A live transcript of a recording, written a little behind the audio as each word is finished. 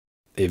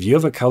If you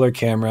have a color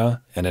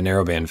camera and a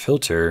narrowband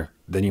filter,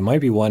 then you might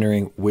be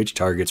wondering which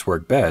targets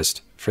work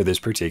best for this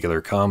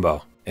particular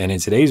combo. And in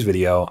today's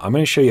video, I'm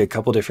going to show you a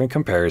couple different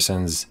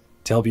comparisons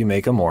to help you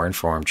make a more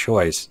informed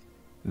choice.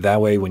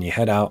 That way, when you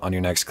head out on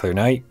your next clear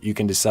night, you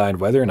can decide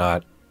whether or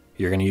not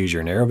you're going to use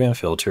your narrowband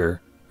filter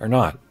or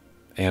not.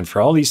 And for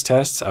all these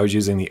tests, I was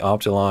using the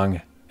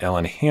Optolong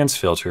L-Enhance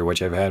Filter,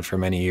 which I've had for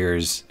many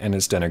years, and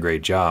it's done a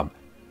great job.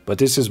 But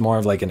this is more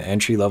of like an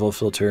entry-level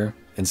filter.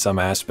 In some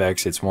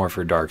aspects, it's more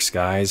for dark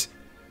skies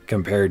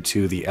compared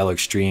to the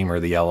L-Extreme or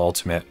the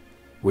L-Ultimate,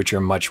 which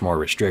are much more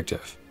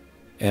restrictive.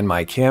 And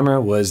my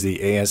camera was the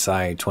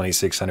ASI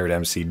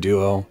 2600MC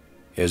Duo,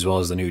 as well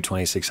as the new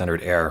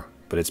 2600 Air,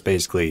 but it's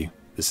basically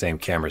the same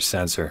camera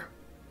sensor.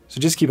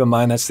 So just keep in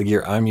mind that's the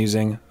gear I'm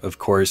using. Of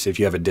course, if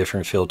you have a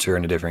different filter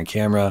and a different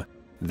camera,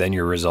 then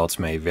your results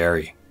may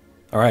vary.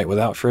 All right,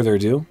 without further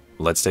ado,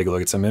 let's take a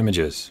look at some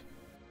images.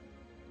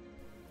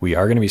 We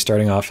are going to be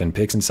starting off in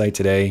PixInsight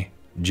today,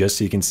 just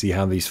so you can see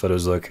how these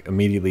photos look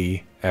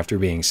immediately after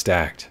being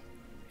stacked.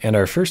 And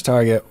our first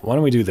target, why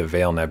don't we do the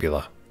Veil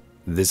Nebula?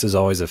 This is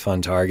always a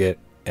fun target,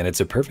 and it's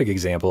a perfect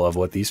example of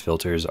what these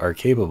filters are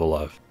capable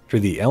of. For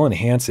the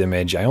L-Enhance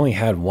image, I only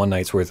had one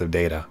night's worth of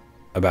data,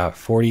 about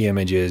 40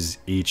 images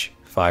each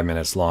 5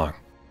 minutes long,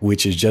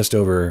 which is just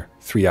over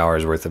 3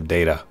 hours worth of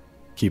data.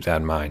 Keep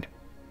that in mind.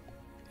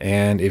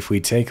 And if we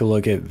take a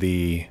look at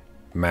the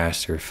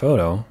master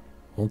photo,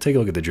 we'll take a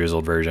look at the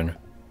drizzled version.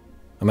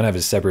 I'm going to have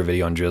a separate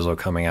video on drizzle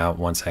coming out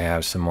once I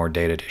have some more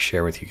data to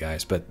share with you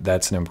guys, but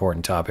that's an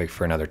important topic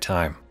for another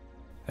time.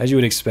 As you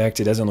would expect,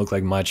 it doesn't look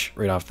like much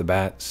right off the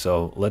bat,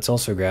 so let's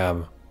also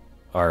grab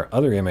our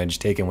other image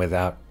taken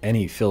without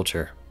any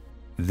filter.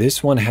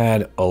 This one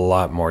had a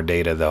lot more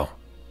data though.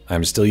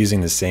 I'm still using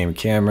the same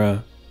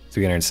camera,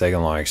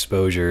 300-second long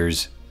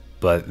exposures,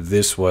 but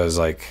this was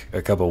like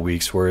a couple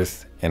weeks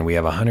worth, and we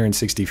have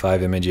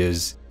 165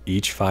 images,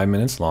 each 5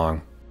 minutes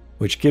long,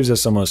 which gives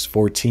us almost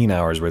 14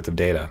 hours worth of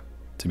data.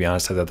 To be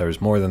honest, I thought there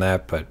was more than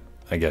that, but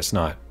I guess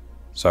not.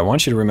 So I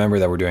want you to remember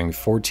that we're doing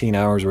 14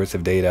 hours worth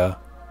of data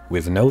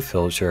with no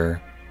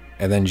filter,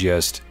 and then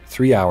just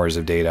 3 hours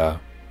of data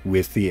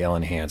with the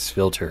L-Enhance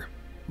filter.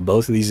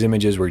 Both of these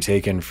images were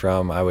taken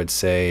from, I would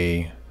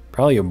say,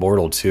 probably a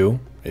Bortle 2.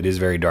 It is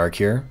very dark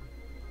here.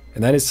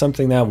 And that is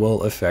something that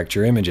will affect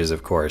your images,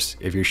 of course.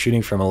 If you're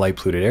shooting from a light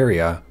polluted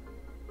area,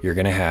 you're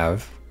going to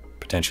have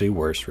potentially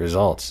worse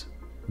results,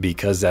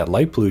 because that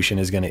light pollution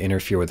is going to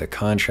interfere with the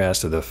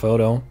contrast of the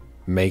photo,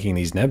 making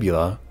these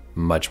nebula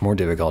much more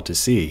difficult to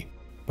see.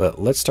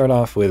 But let's start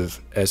off with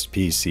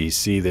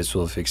SPCC. This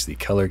will fix the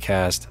color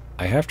cast.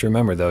 I have to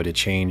remember though to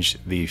change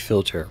the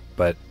filter,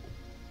 but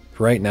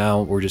for right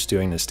now we're just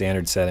doing the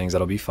standard settings.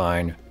 That'll be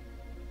fine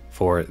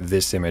for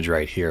this image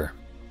right here.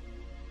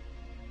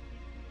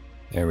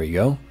 There we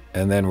go.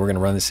 And then we're going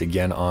to run this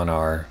again on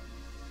our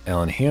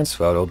L-Enhance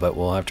photo, but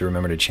we'll have to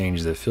remember to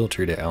change the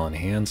filter to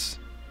L-Enhance,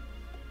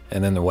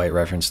 and then the white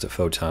reference to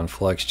photon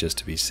flux just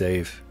to be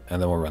safe,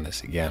 and then we'll run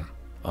this again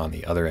on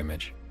the other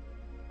image.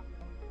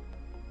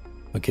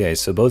 Okay,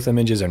 so both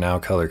images are now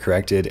color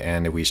corrected,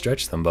 and if we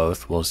stretch them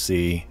both, we'll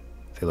see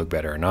if they look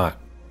better or not.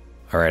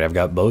 Alright, I've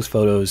got both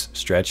photos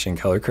stretched and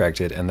color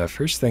corrected, and the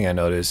first thing I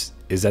notice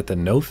is that the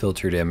no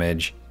filtered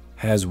image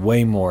has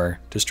way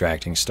more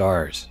distracting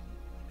stars.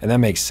 And that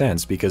makes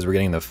sense because we're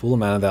getting the full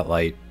amount of that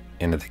light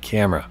into the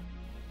camera.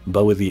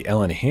 But with the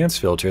L-Enhance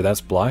filter, that's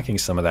blocking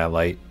some of that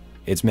light.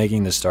 It's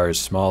making the stars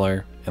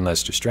smaller and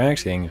less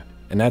distracting,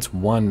 and that's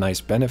one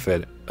nice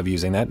benefit of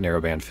using that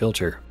narrowband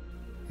filter.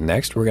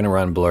 Next, we're going to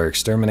run Blur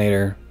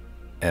Exterminator,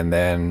 and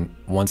then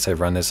once I've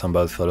run this on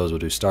both photos, we'll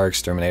do Star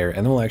Exterminator,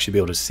 and then we'll actually be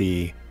able to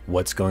see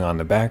what's going on in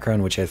the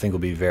background, which I think will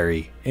be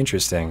very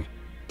interesting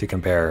to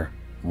compare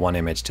one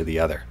image to the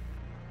other.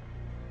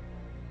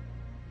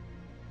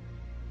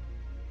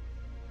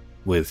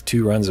 With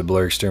 2 runs of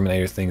Blur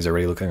Exterminator, things are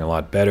already looking a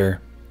lot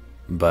better,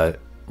 but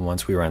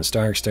once we run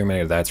Star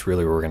Exterminator, that's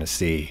really where we're going to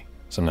see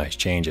some nice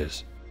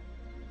changes.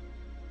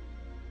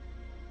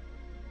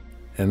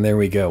 And there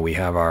we go, we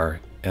have our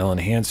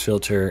L-Enhance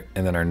filter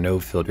and then our no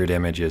filtered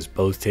images,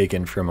 both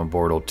taken from a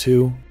Bortle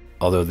 2.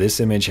 Although this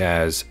image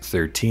has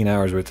 13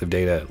 hours worth of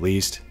data at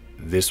least,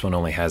 this one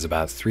only has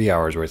about 3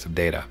 hours worth of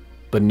data.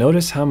 But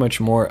notice how much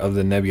more of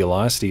the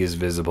nebulosity is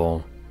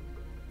visible,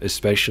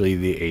 especially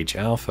the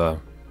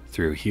H-alpha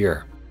through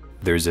here.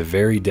 There's a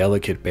very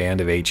delicate band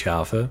of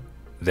H-alpha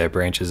that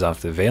branches off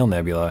the Veil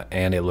Nebula,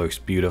 and it looks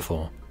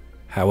beautiful.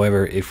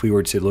 However, if we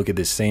were to look at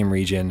the same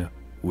region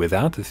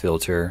without the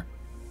filter,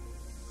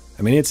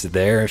 I mean, it's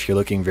there if you're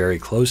looking very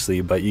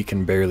closely, but you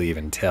can barely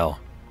even tell.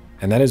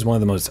 And that is one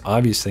of the most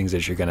obvious things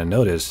that you're going to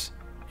notice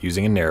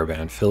using a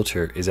narrowband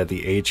filter, is that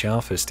the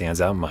H-alpha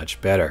stands out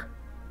much better.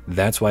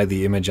 That's why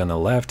the image on the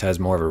left has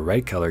more of a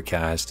right color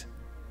cast.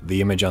 The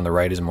image on the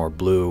right is more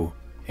blue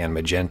and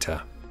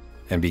magenta.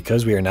 And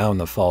because we are now in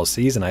the fall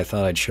season, I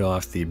thought I'd show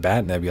off the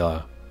Bat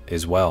Nebula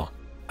as well.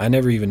 I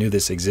never even knew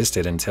this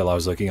existed until I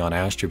was looking on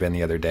Astrobin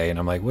the other day, and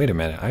I'm like, wait a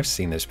minute, I've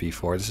seen this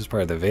before. This is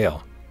part of the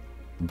Veil.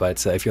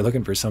 But if you're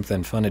looking for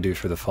something fun to do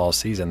for the fall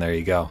season, there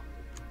you go.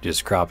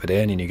 Just crop it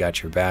in and you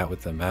got your bat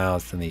with the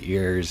mouth and the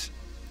ears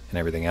and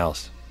everything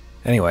else.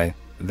 Anyway,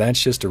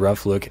 that's just a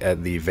rough look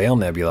at the Veil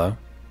Nebula,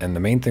 and the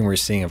main thing we're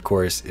seeing, of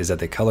course, is that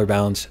the color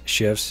balance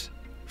shifts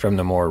from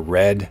the more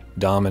red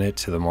dominant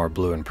to the more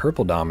blue and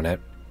purple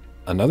dominant.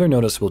 Another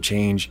noticeable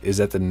change is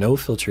that the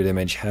no-filtered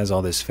image has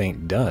all this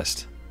faint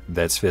dust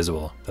that's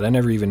visible that I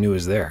never even knew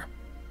was there.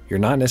 You're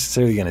not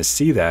necessarily going to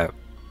see that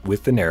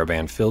with the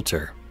narrowband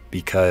filter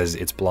because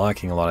it's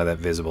blocking a lot of that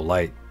visible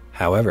light.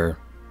 However,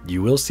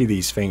 you will see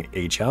these faint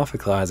H-alpha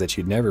clouds that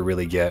you'd never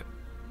really get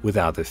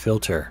without the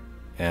filter,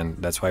 and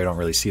that's why you don't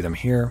really see them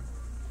here.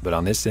 But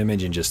on this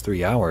image in just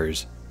 3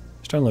 hours,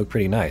 it's starting to look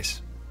pretty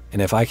nice.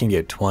 And if I can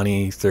get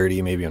 20,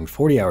 30, maybe even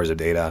 40 hours of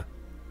data,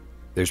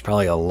 there's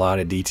probably a lot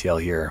of detail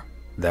here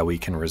that we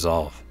can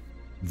resolve.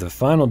 The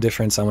final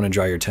difference I want to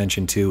draw your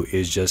attention to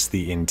is just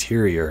the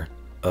interior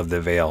of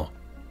the veil.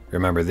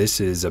 Remember, this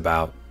is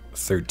about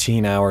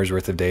 13 hours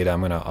worth of data.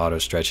 I'm going to auto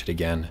stretch it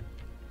again.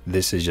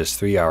 This is just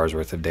 3 hours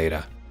worth of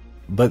data.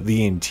 But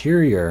the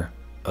interior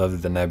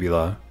of the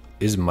nebula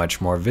is much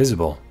more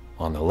visible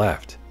on the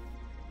left.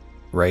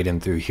 Right in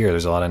through here,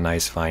 there's a lot of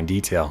nice fine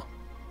detail.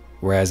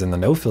 Whereas in the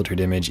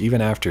no-filtered image,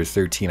 even after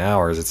 13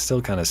 hours, it's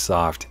still kind of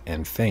soft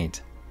and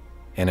faint.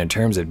 And in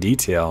terms of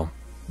detail,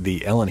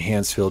 the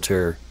L-Enhance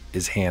filter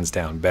is hands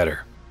down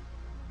better.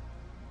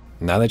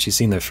 Now that you've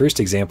seen the first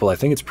example, I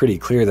think it's pretty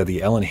clear that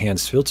the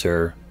L-Enhance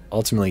filter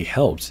ultimately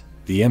helped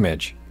the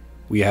image.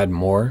 We had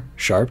more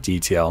sharp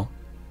detail,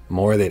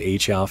 more of that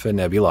H-alpha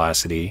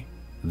nebulosity,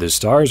 the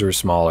stars were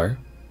smaller,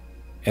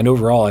 and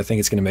overall I think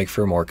it's going to make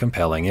for a more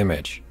compelling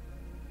image.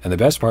 And the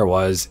best part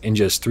was, in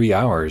just 3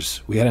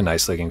 hours, we had a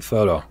nice looking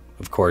photo.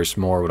 Of course,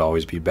 more would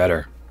always be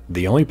better.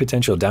 The only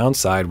potential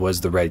downside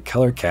was the red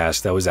color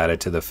cast that was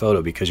added to the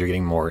photo because you're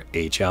getting more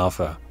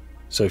H-alpha.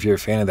 So if you're a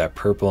fan of that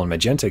purple and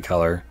magenta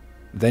color,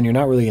 then you're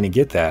not really going to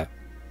get that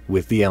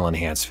with the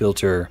L-Enhance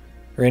filter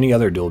or any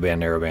other dual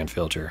band narrowband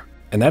filter.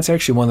 And that's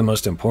actually one of the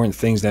most important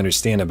things to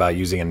understand about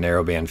using a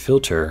narrowband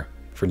filter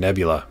for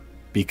nebula.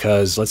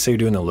 Because let's say you're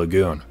doing the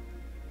lagoon.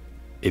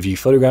 If you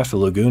photograph the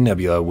lagoon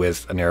nebula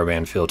with a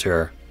narrowband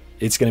filter,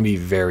 it's going to be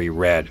very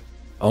red,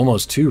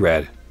 almost too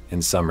red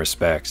in some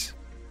respects.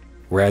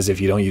 Whereas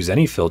if you don't use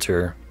any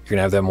filter, you're going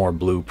to have that more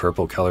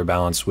blue-purple color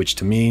balance, which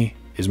to me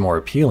is more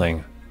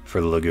appealing for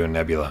the Lagoon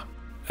Nebula.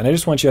 And I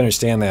just want you to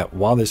understand that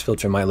while this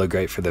filter might look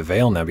great for the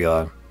Veil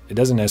Nebula, it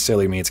doesn't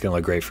necessarily mean it's going to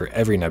look great for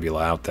every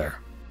nebula out there.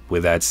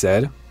 With that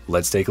said,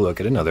 let's take a look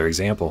at another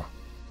example.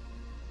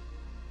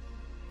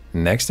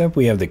 Next up,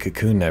 we have the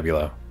Cocoon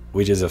Nebula,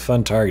 which is a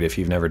fun target if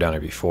you've never done it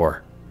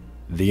before.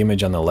 The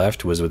image on the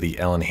left was with the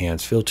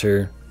L-Enhance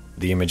filter.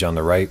 The image on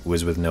the right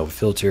was with no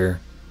filter.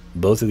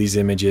 Both of these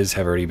images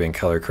have already been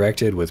color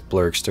corrected with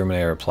blur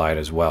exterminator applied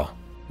as well.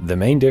 The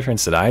main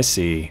difference that I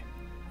see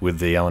with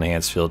the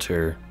L-Enhance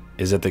filter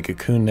is that the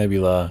Cocoon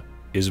Nebula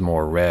is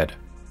more red,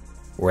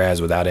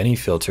 whereas without any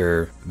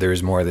filter,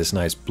 there's more of this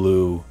nice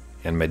blue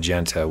and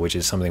magenta, which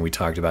is something we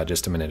talked about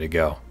just a minute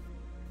ago.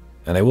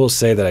 And I will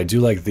say that I do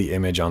like the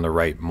image on the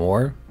right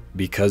more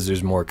because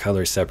there's more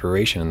color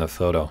separation in the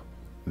photo.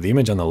 The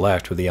image on the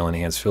left with the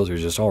L-Enhance filter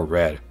is just all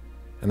red,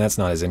 and that's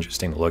not as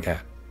interesting to look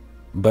at.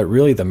 But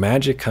really the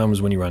magic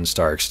comes when you run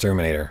Star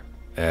Exterminator,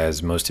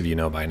 as most of you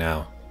know by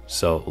now.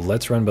 So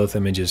let's run both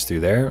images through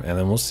there and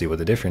then we'll see what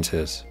the difference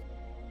is.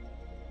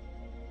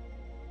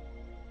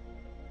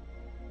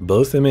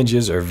 Both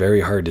images are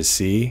very hard to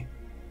see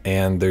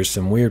and there's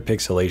some weird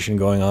pixelation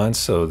going on,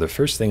 so the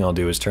first thing I'll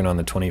do is turn on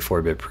the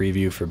 24-bit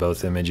preview for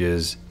both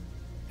images,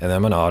 and then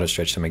I'm going to auto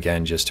stretch them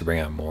again just to bring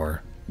out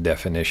more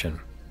definition.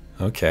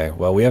 Okay,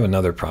 well we have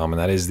another problem, and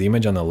that is the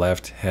image on the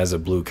left has a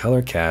blue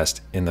color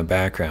cast in the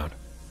background.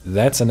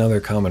 That's another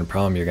common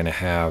problem you're going to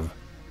have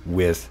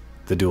with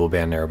the dual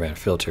band narrowband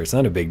filter. It's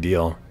not a big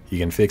deal. You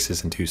can fix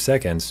this in 2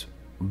 seconds,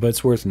 but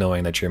it's worth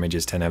knowing that your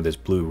images tend to have this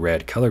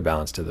blue-red color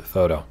balance to the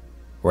photo.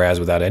 Whereas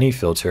without any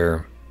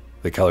filter,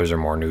 the colors are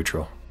more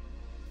neutral.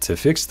 To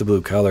fix the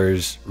blue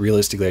colors,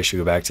 realistically I should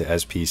go back to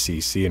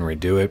SPCC and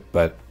redo it,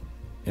 but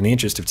in the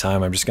interest of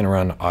time, I'm just going to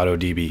run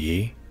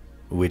AutoDBE,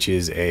 which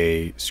is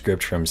a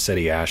script from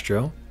SETI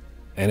Astro,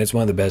 and it's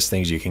one of the best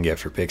things you can get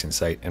for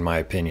PixInsight in my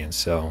opinion,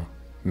 so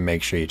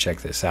make sure you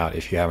check this out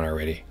if you haven't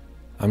already.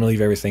 I'm going to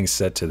leave everything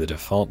set to the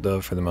default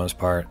though for the most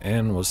part,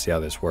 and we'll see how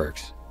this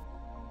works.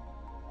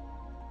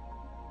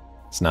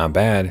 It's not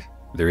bad.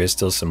 There is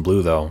still some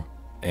blue though,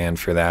 and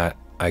for that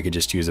I could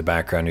just use a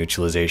background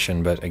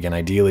neutralization, but again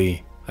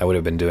ideally I would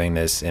have been doing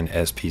this in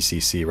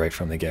SPCC right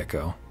from the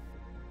get-go.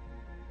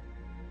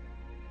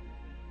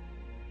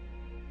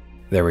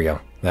 There we go.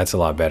 That's a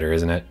lot better,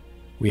 isn't it?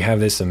 We have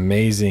this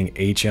amazing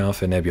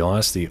H-alpha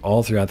nebulosity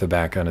all throughout the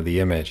background of the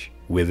image,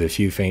 with a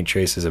few faint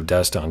traces of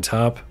dust on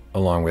top,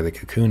 along with the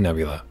Cocoon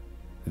Nebula.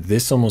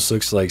 This almost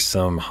looks like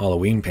some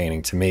Halloween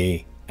painting to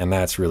me, and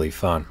that's really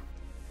fun.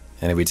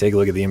 And if we take a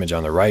look at the image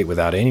on the right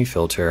without any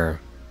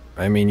filter,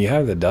 I mean, you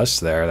have the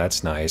dust there,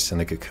 that's nice, and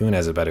the cocoon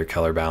has a better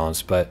color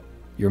balance, but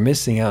you're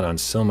missing out on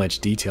so much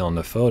detail in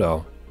the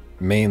photo,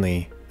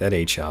 mainly that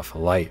H-alpha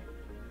light.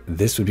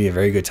 This would be a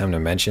very good time to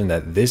mention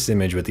that this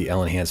image with the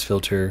L-Enhance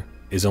filter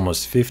is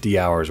almost 50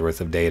 hours worth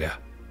of data.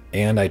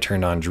 And I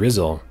turned on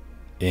drizzle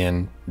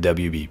in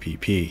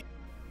WBPP.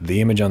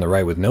 The image on the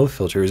right with no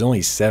filter is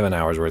only 7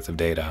 hours worth of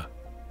data.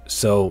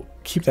 So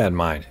keep that in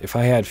mind. If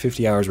I had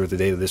 50 hours worth of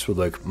data, this would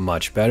look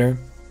much better.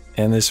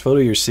 And this photo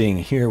you're seeing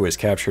here was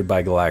captured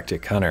by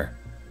Galactic Hunter.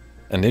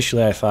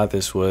 Initially, I thought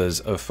this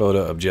was a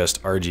photo of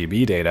just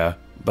RGB data,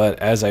 but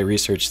as I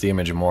researched the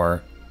image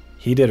more,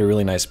 he did a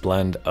really nice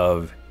blend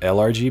of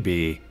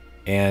LRGB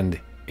and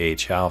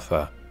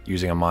H-alpha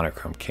using a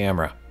monochrome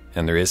camera.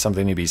 And there is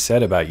something to be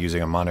said about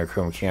using a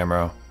monochrome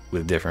camera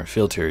with different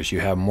filters. You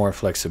have more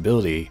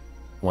flexibility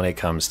when it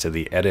comes to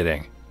the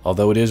editing.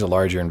 Although it is a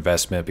larger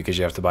investment because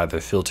you have to buy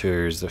the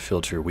filters, the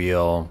filter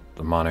wheel,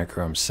 the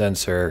monochrome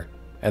sensor,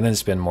 and then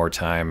spend more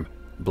time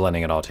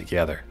blending it all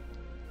together.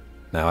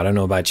 Now, I don't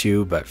know about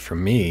you, but for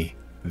me,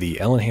 the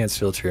L-Enhance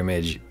Filter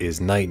image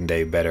is night and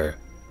day better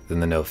than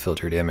the no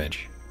filtered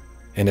image.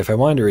 And if I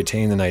wanted to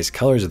retain the nice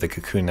colors of the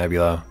Cocoon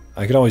Nebula,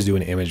 I could always do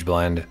an image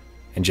blend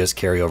and just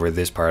carry over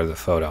this part of the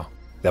photo.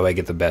 That way I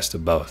get the best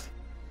of both.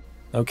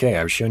 Okay,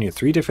 I've shown you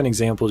 3 different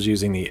examples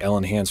using the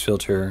L-Enhance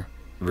Filter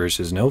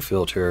versus no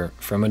filter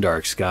from a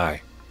dark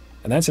sky.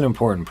 And that's an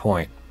important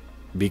point,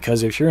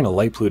 because if you're in a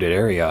light polluted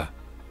area,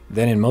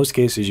 then in most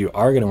cases you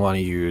are going to want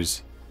to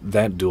use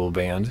that dual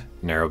band,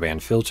 narrow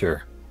band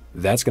filter.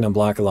 That's going to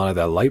block a lot of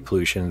that light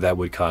pollution that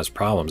would cause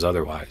problems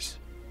otherwise.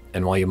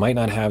 And while you might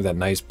not have that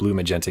nice blue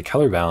magenta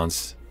color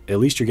balance, at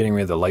least you're getting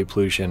rid of the light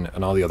pollution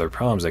and all the other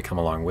problems that come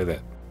along with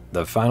it.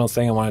 The final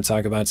thing I want to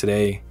talk about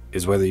today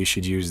is whether you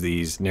should use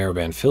these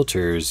narrowband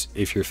filters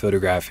if you're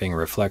photographing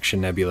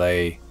reflection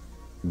nebulae,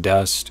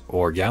 dust,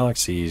 or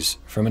galaxies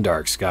from a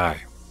dark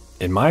sky.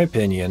 In my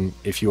opinion,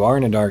 if you are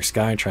in a dark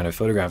sky trying to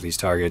photograph these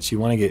targets, you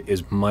want to get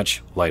as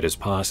much light as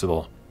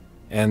possible.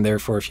 And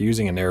therefore, if you're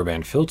using a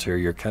narrowband filter,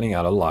 you're cutting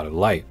out a lot of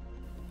light.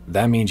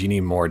 That means you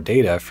need more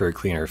data for a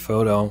cleaner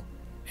photo,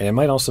 and it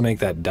might also make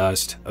that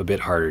dust a bit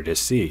harder to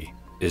see,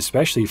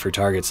 especially for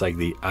targets like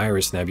the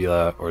Iris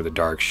Nebula or the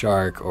Dark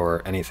Shark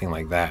or anything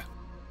like that.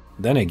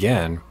 Then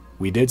again,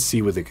 we did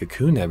see with the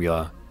Cocoon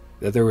Nebula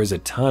that there was a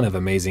ton of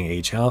amazing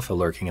H-alpha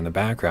lurking in the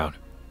background.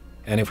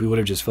 And if we would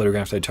have just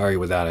photographed that target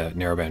without a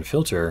narrowband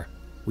filter,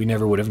 we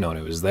never would have known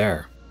it was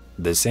there.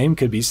 The same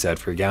could be said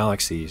for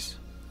galaxies.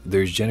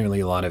 There's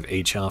generally a lot of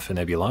H-alpha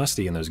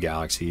nebulosity in those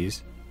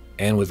galaxies,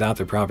 and without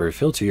the proper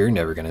filter, you're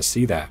never going to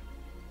see that.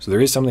 So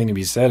there is something to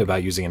be said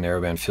about using a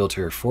narrowband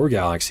filter for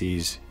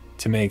galaxies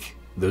to make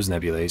those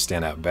nebulae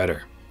stand out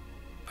better.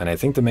 And I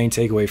think the main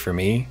takeaway for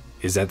me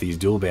is that these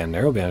dual band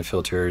narrowband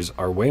filters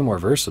are way more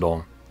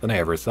versatile than I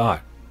ever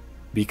thought.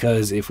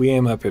 Because if we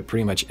aim up at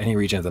pretty much any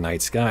region of the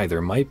night sky,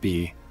 there might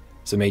be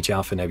some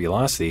H-alpha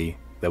nebulosity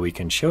that we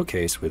can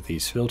showcase with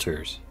these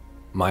filters.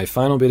 My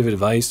final bit of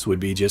advice would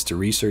be just to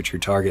research your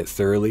target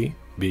thoroughly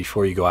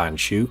before you go out and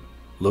shoot.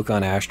 Look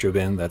on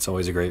Astrobin, that's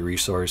always a great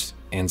resource,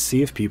 and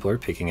see if people are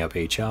picking up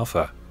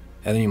H-alpha.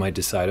 And then you might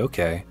decide,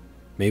 okay,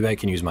 maybe I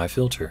can use my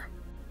filter.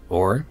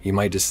 Or you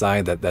might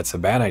decide that that's a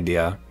bad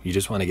idea, you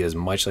just want to get as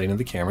much light into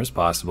the camera as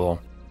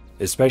possible,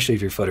 especially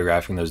if you're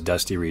photographing those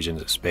dusty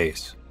regions of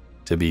space.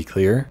 To be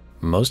clear,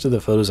 most of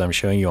the photos I'm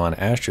showing you on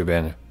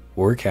Astrobin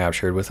were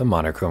captured with a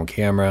monochrome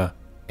camera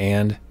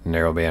and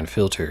narrowband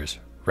filters,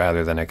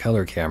 rather than a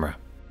color camera.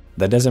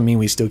 That doesn't mean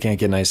we still can't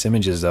get nice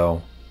images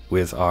though,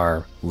 with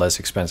our less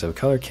expensive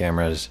color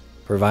cameras,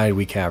 provided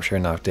we capture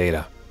enough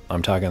data.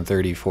 I'm talking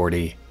 30,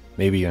 40,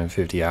 maybe even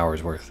 50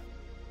 hours worth.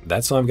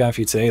 That's all I've got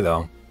for you today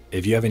though.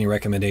 If you have any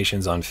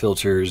recommendations on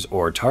filters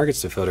or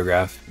targets to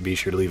photograph, be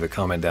sure to leave a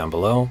comment down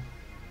below.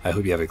 I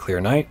hope you have a clear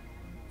night,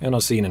 and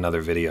I'll see you in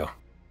another video.